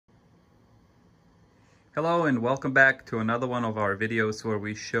Hello and welcome back to another one of our videos where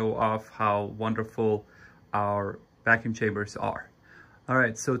we show off how wonderful our vacuum chambers are.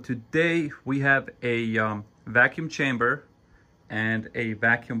 Alright, so today we have a vacuum chamber and a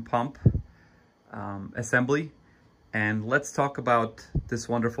vacuum pump assembly, and let's talk about this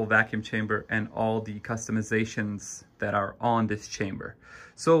wonderful vacuum chamber and all the customizations that are on this chamber.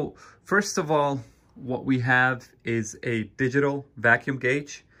 So first of all, what we have is a digital vacuum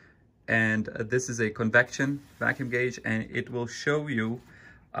gauge. And this is a convection vacuum gauge, and it will show you,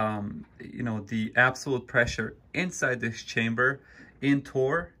 the absolute pressure inside this chamber in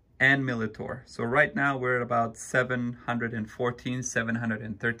Torr and millitorr. So right now we're at about 714,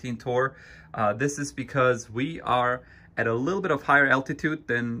 713 Torr. This is because we are at a little bit of higher altitude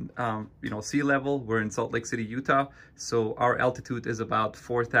than, sea level. We're in Salt Lake City, Utah. So our altitude is about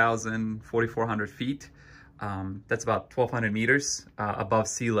 4,400 feet. That's about 1,200 meters above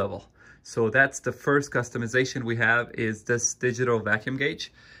sea level. So that's the first customization we have, is this digital vacuum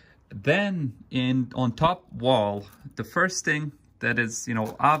gauge. Then on top wall, the first thing that is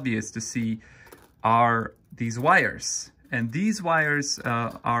obvious to see are these wires. And these wires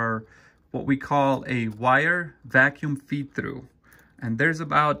are what we call a wire vacuum feed through. And there's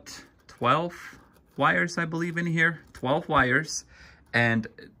about 12 wires, I believe, in here, 12 wires. And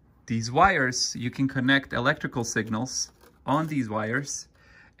these wires, you can connect electrical signals on these wires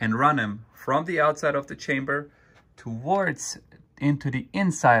and run them from the outside of the chamber towards into the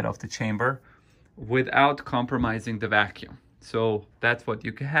inside of the chamber without compromising the vacuum. So that's what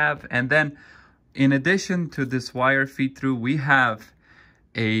you can have. And then in addition to this wire feed through, we have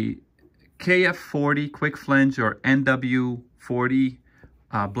a KF40 quick flange or NW40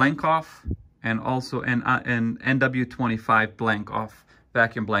 blank off, and also an NW25 blank off,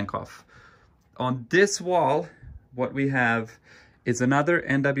 vacuum blank off. On this wall, what we have is another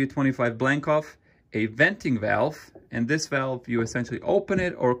NW25 blank off, a venting valve, and this valve you essentially open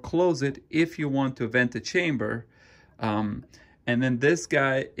it or close it if you want to vent the chamber. And then this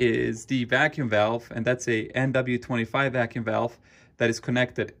guy is the vacuum valve, and that's a NW25 vacuum valve that is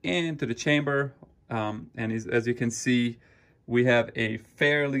connected into the chamber. As you can see, we have a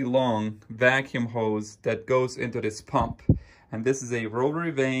fairly long vacuum hose that goes into this pump. And this is a Rotary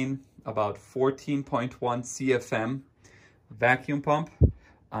Vane, about 14.1 CFM vacuum pump,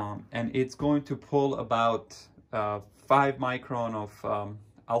 and it's going to pull about 5 micron of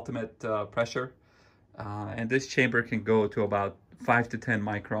ultimate pressure, and this chamber can go to about 5 to 10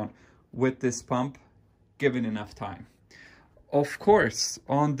 micron with this pump, given enough time. Of course,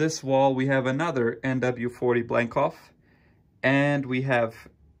 on this wall we have another NW40 blank off, and we have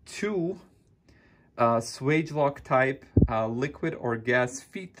two Swagelok type liquid or gas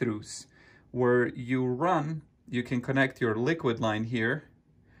feed throughs, where you can connect your liquid line here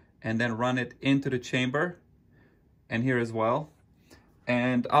and then run it into the chamber, and here as well.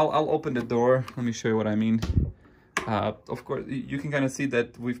 And I'll open the door. Let me show you what I mean. Of course, you can kind of see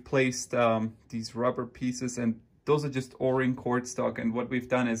that we've placed these rubber pieces, and those are just O-ring cord stock. And what we've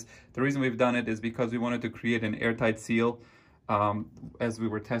done is, the reason we've done it is because we wanted to create an airtight seal as we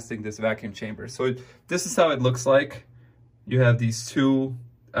were testing this vacuum chamber. So this is how it looks like. You have these two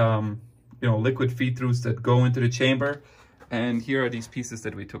liquid feed throughs that go into the chamber, and here are these pieces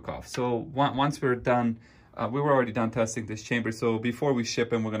that we took off. So once we're done, we were already done testing this chamber, so before we ship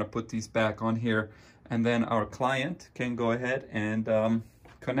them, we're going to put these back on here, and then our client can go ahead and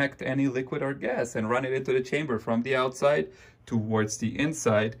connect any liquid or gas and run it into the chamber from the outside towards the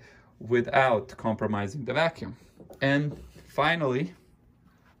inside without compromising the vacuum. And finally,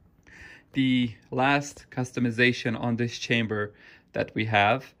 the last customization on this chamber that we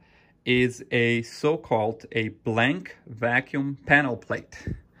have is a so-called a blank vacuum panel plate.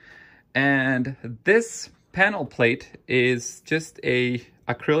 And this panel plate is just a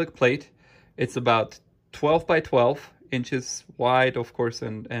acrylic plate. It's about 12 by 12 inches wide, of course,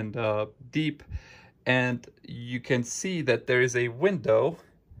 and deep. And you can see that there is a window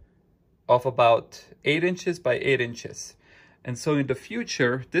of about 8 inches by 8 inches. And so in the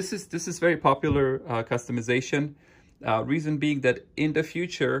future, this is very popular customization. Reason being that in the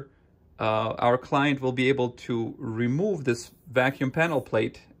future, our client will be able to remove this vacuum panel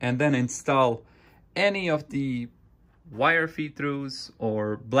plate and then install any of the wire feed throughs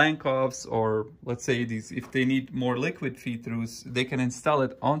or blank offs, or let's say if they need more liquid feed throughs, they can install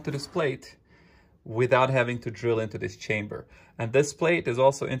it onto this plate without having to drill into this chamber. And this plate is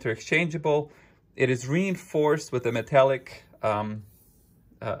also interchangeable. It is reinforced with a metallic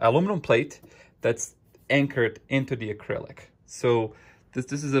aluminum plate that's anchored into the acrylic. So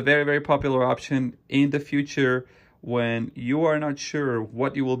this is a very, very popular option. In the future, when you are not sure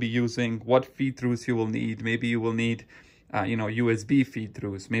what you will be using, what feed-throughs you will need. Maybe you will need you know, USB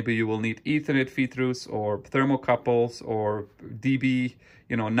feed-throughs. Maybe you will need Ethernet feed-throughs or thermocouples or DB,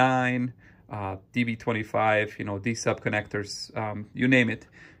 you know, 9, DB25, you know, these sub connectors, you name it.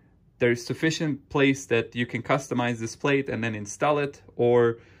 There's sufficient place that you can customize this plate and then install it,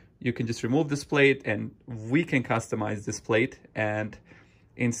 or you can just remove this plate and we can customize this plate and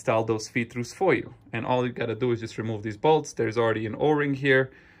install those feed-throughs for you. And all you gotta do is just remove these bolts. There's already an O-ring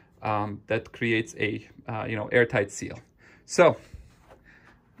here that creates a you know, airtight seal. So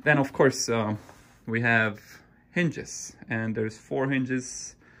then of course we have hinges, and there's 4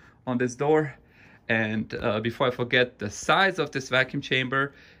 hinges on this door. And before I forget, the size of this vacuum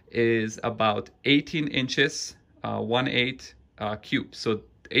chamber is about 18 inches, 1/8 cube. So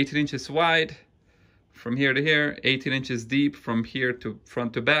 18 inches wide from here to here, 18 inches deep from here to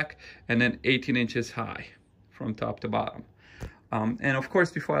front to back, and then 18 inches high from top to bottom. And of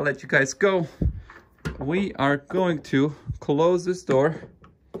course, before I let you guys go, we are going to close this door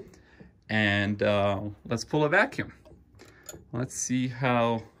and let's pull a vacuum. Let's see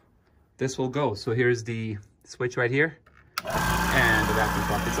how this will go. So here's the switch right here, and the vacuum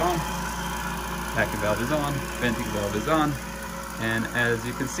pump is on, vacuum valve is on, venting valve is on, and as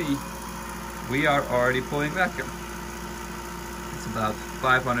you can see, we are already pulling vacuum. It's about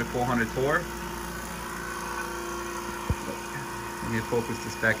 500, 400 Torr. Let me focus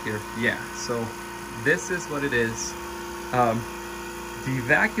this back here. Yeah, so this is what it is. The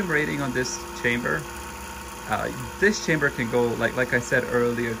vacuum rating on this chamber, this chamber can go, like I said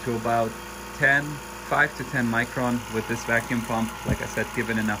earlier, to about 5 to 10 micron with this vacuum pump. Like I said,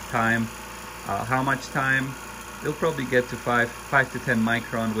 given enough time. How much time? You'll probably get to 5 to 10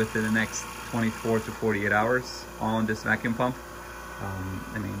 micron within the next 24 to 48 hours on this vacuum pump.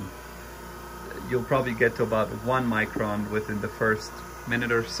 I mean, you'll probably get to about 1 micron within the first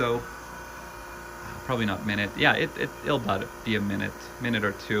minute or so. Probably not minute. Yeah, it'll about be a minute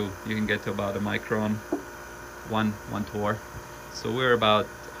or two. You can get to about a micron, one Torr. So we're about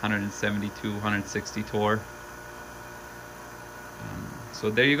 172, 160 Torr. So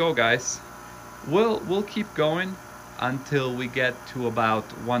there you go, guys. We'll keep going until we get to about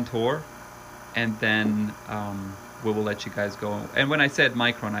 1 Torr, and then we will let you guys go. And when I said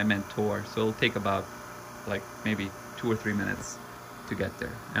micron, I meant Torr. So it'll take about like maybe 2 or 3 minutes to get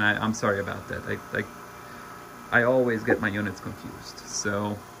there. And I'm sorry about that. I always get my units confused.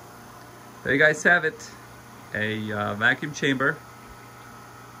 So there you guys have it. A vacuum chamber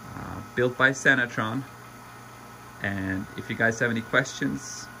built by Sanatron. And if you guys have any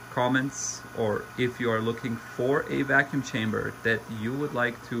questions, comments, or if you are looking for a vacuum chamber that you would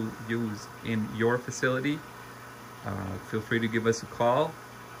like to use in your facility, feel free to give us a call,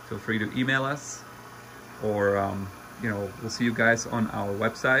 feel free to email us, or you know, we'll see you guys on our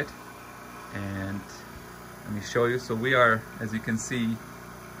website. And let me show you. So we are, as you can see,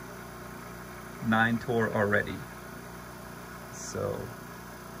 9 Torr already. So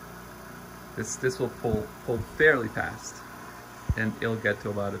this will pull fairly fast, and it'll get to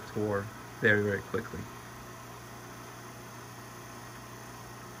about a Torr very, very quickly.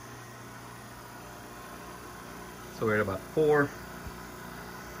 So we're at about 4.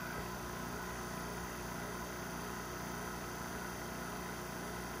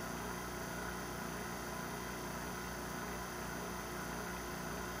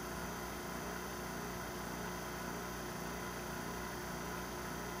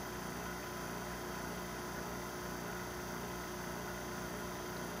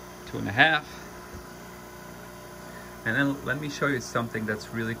 Two and a half. And then let me show you something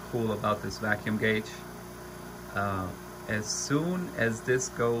that's really cool about this vacuum gauge. As soon as this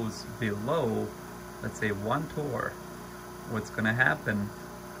goes below, let's say 1 Torr, what's going to happen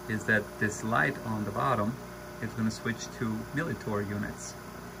is that this light on the bottom is going to switch to millitorr units,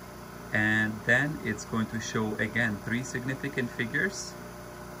 and then it's going to show again 3 significant figures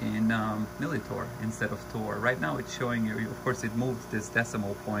in millitorr instead of Torr. Right now it's showing you, of course it moves this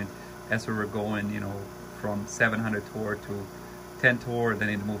decimal point as we were going, you know, from 700 Torr to 10 Torr, then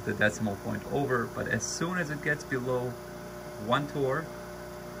it moved the decimal point over. But as soon as it gets below 1 Torr,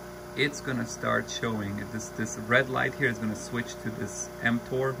 it's gonna start showing this red light here is gonna switch to this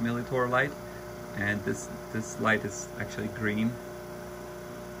M-Torr, millitorr light, and this light is actually green.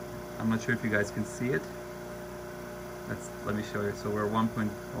 I'm not sure if you guys can see it. Let me show you. So we're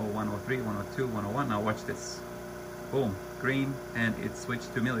 1.0103, 102, 101. Now watch this. Boom, green, and it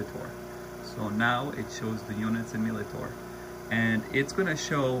switched to millitorr. So now it shows the units in millitorr, and it's gonna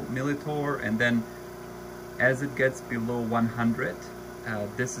show millitorr, and then as it gets below 100,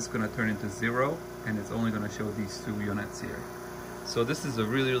 this is gonna turn into 0, and it's only going to show these two units here. So this is a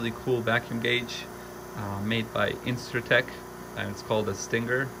really cool vacuum gauge made by Instrutech, and it's called a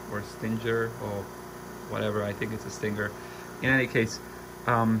Stinger or Stinger or whatever. I think it's a Stinger. In any case,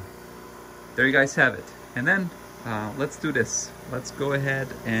 there you guys have it. And then let's do this. Let's go ahead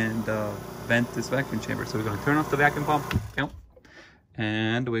and vent this vacuum chamber. So we're going to turn off the vacuum pump,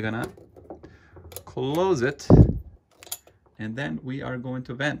 and we're going to close it, and then we are going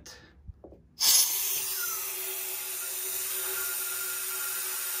to vent.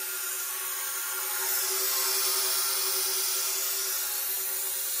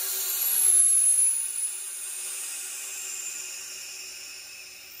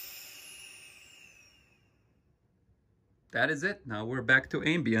 That is it. Now we're back to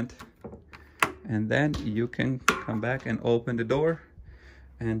ambient, and then you can come back and open the door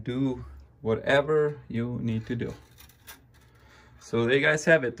and do whatever you need to do. So there you guys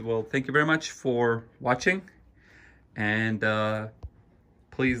have it. Well, thank you very much for watching, and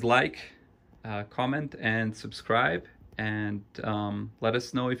please like, comment, and subscribe, and let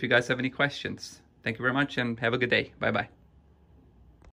us know if you guys have any questions. Thank you very much, and have a good day. Bye bye.